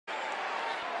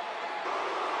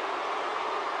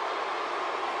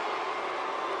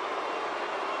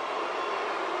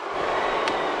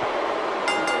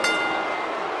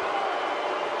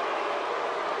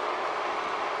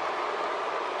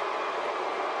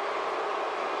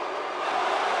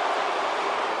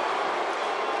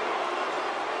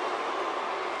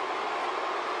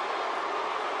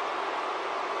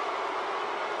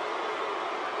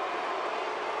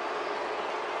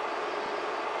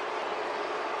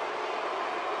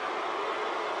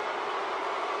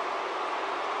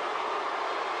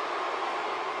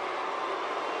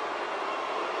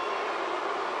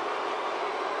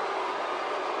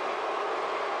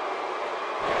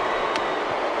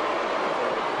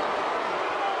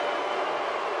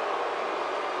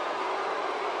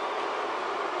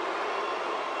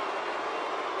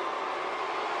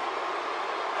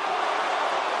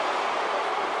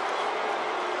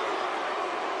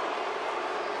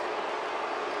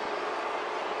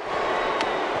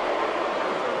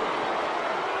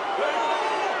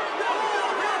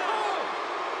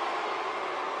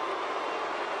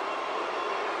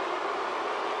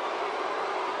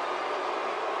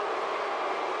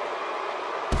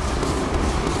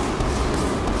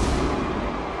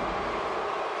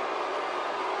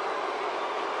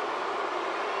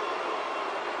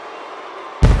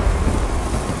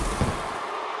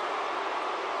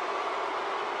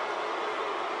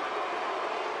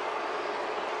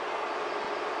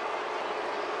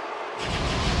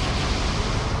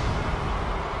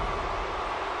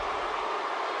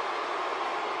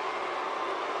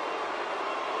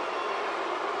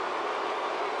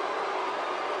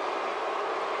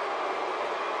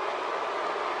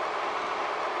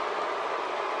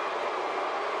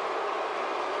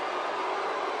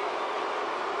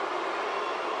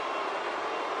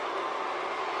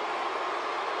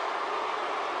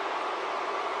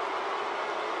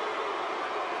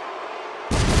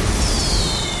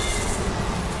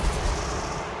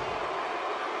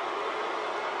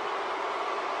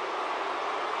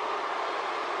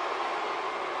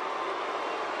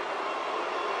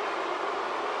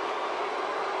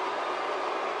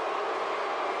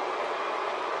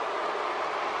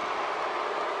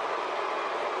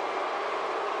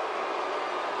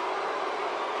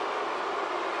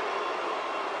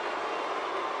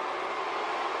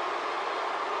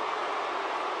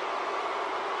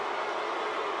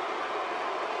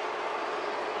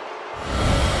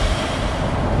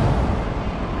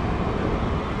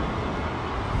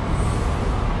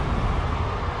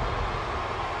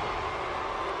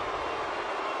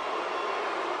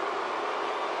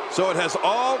So it has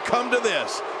all come to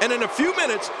this. And in a few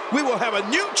minutes, we will have a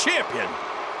new champion.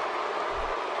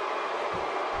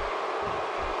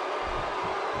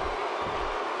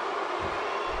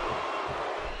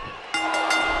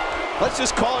 Let's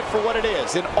just call it for what it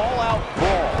is, an all-out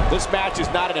brawl. This match is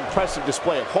not an impressive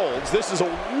display of holds. This is a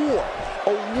war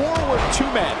where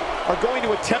two men are going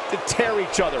to attempt to tear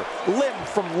each other limb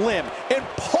from limb and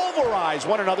pulverize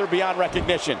one another beyond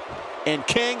recognition. And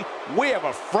King, we have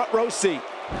a front row seat.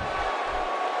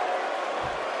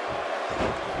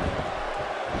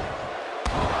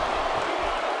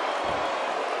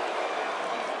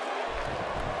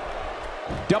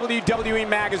 WWE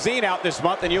Magazine out this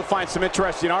month, and you'll find some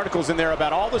interesting articles in there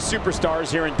about all the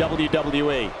superstars here in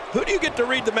WWE. Who do you get to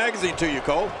read the magazine to, you,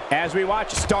 Cole? As we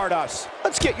watch Stardust,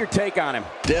 let's get your take on him.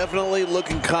 Definitely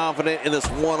looking confident in this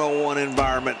one-on-one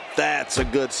environment. That's a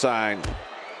good sign.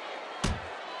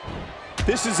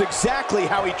 This is exactly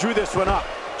how he drew this one up.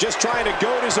 Just trying to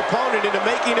goad his opponent into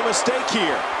making a mistake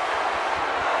here.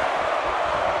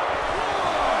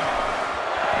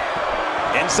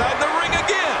 Inside the ring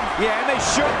again. Yeah, and they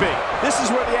should be. This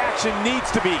is where the action needs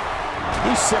to be.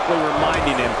 He's simply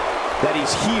reminding him that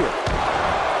he's here.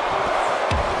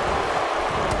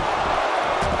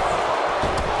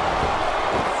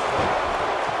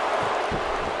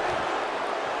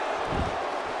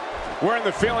 We're in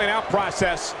the feeling out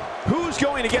process. Who's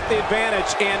going to get the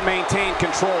advantage and maintain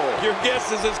control? Your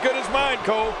guess is as good as mine,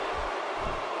 Cole.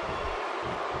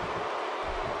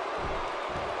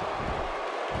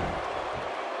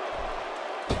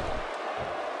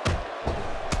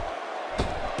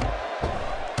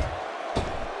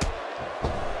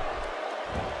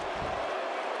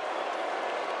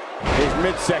 His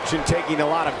midsection taking a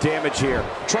lot of damage here.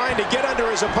 Trying to get under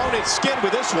his opponent's skin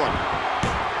with this one.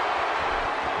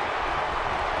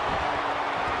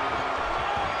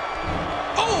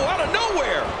 Oh, out of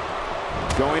nowhere.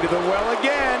 Going to the well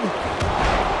again.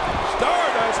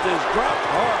 Stardust is dropped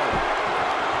hard.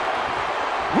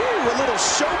 Woo, a little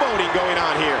showboating going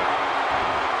on here.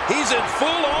 He's in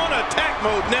full-on attack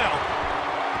mode now.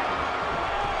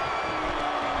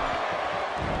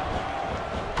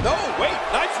 No, wait,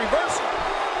 nice reversal.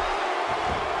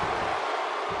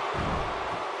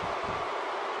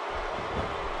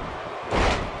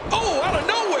 Oh, out of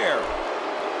nowhere.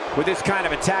 With this kind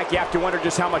of attack, you have to wonder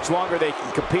just how much longer they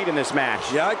can compete in this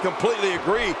match. Yeah, I completely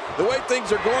agree. The way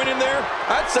things are going in there,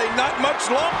 I'd say not much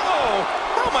longer. Oh,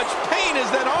 how much pain is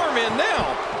that arm in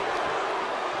now?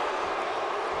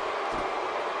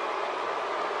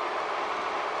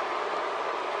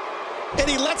 And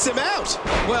he lets him out.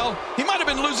 Well, he might have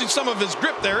been losing some of his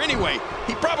grip there anyway.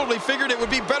 He probably figured it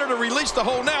would be better to release the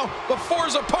hold now before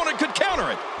his opponent could counter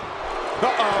it.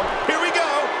 Uh-oh. Here we go.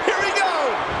 Here we go.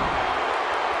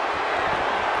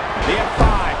 The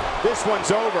F5. This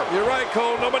one's over. You're right,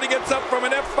 Cole. Nobody gets up from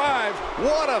an F5.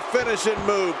 What a finishing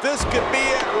move. This could be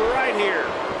it right here.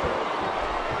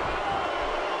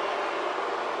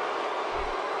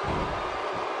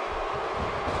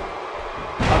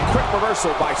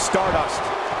 Reversal by Stardust.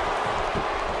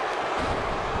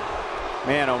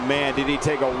 Man, oh man, did he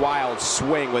take a wild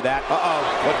swing with that. Uh-oh,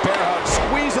 the bear hug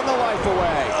squeezing the life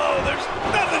away. Oh, there's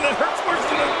nothing that hurts worse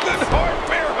than a good hard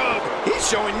bear hug. He's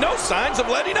showing no signs of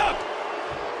letting up.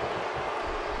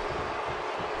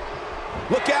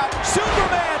 Look out,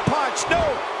 Superman punch. No,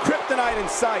 kryptonite in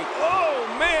sight. Oh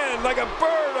man, like a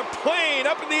bird, a plane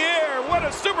up in the air. What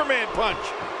a Superman punch.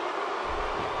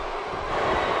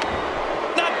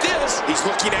 He's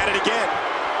looking at it again.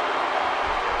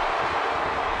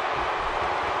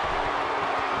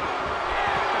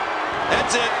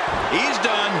 That's it. He's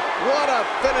done. What a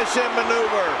finishing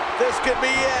maneuver. This could be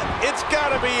it. It's got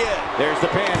to be it. There's the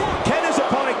pin. Can his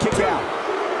opponent kick out?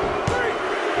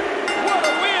 What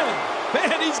a win.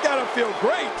 Man, he's got to feel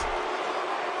great.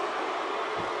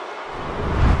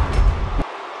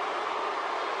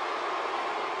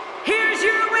 Here's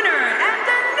your winner and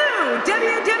the new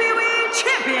WWE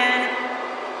Champion,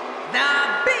 the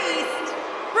Beast,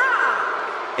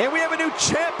 Brock. And we have a new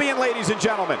champion, ladies and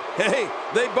gentlemen. Hey,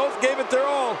 they both gave it their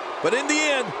all, but in the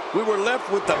end, we were left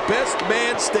with the best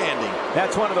man standing.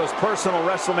 That's one of those personal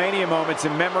WrestleMania moments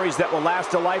and memories that will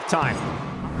last a lifetime.